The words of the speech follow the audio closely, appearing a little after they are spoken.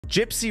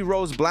Gypsy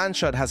Rose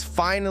Blanchard has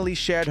finally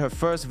shared her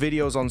first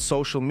videos on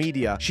social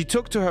media. She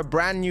took to her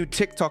brand new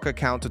TikTok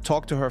account to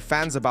talk to her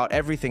fans about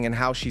everything and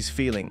how she's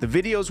feeling. The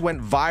videos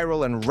went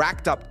viral and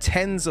racked up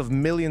tens of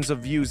millions of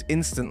views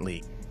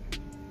instantly.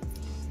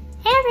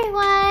 Hey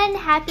everyone,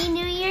 happy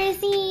New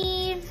Year's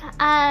Eve.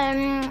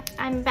 I'm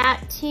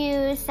about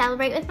to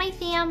celebrate with my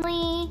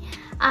family.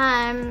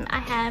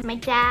 I have my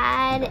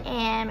dad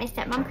and my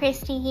stepmom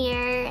Christy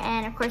here,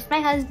 and of course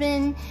my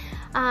husband.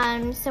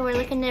 So we're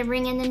looking to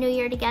bring in the new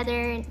year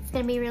together. It's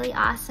gonna be really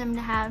awesome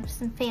to have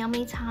some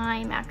family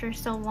time after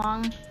so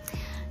long.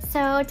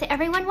 So to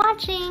everyone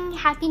watching,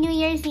 happy New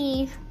Year's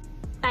Eve.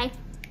 Bye.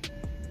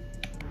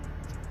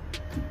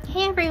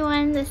 Hey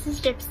everyone, this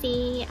is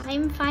Gypsy.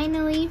 I'm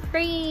finally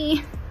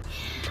free.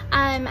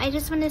 I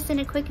just want to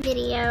send a quick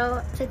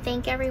video to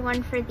thank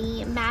everyone for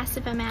the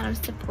massive amount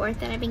of support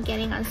that I've been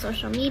getting on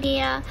social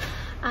media.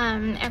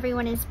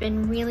 Everyone has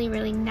been really,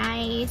 really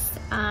nice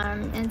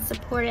and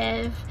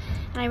supportive,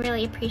 and I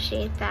really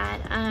appreciate that.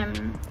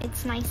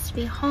 It's nice to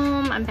be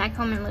home. I'm back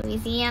home in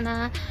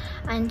Louisiana,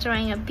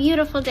 enjoying a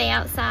beautiful day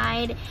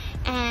outside,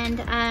 and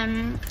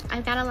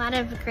I've got a lot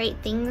of great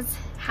things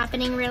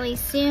happening really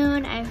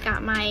soon. I've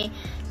got my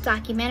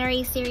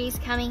documentary series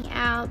coming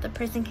out, The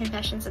Prison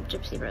Confessions of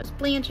Gypsy Rose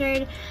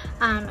Blanchard.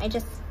 I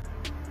just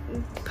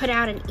put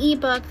out an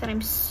ebook that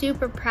I'm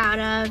super proud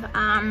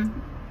of.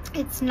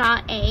 It's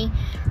not a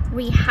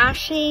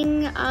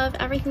rehashing of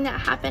everything that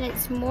happened.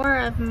 It's more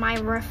of my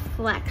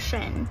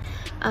reflection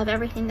of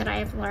everything that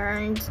I've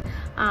learned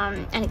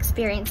and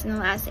experienced in the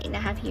last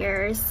 8.5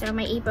 years. So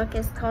my ebook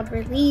is called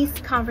Release: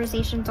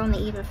 Conversations on the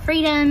Eve of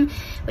Freedom,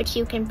 which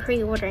you can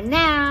pre-order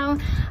now.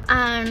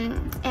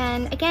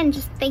 And again,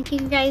 just thank you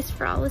guys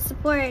for all the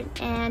support,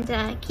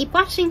 and keep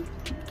watching.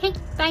 Okay,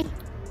 bye.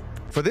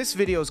 For this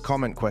video's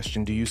comment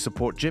question, do you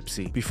support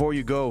Gypsy? Before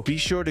you go, be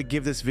sure to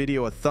give this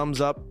video a thumbs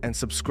up and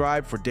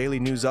subscribe for daily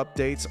news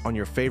updates on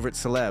your favorite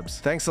celebs.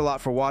 Thanks a lot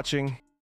for watching.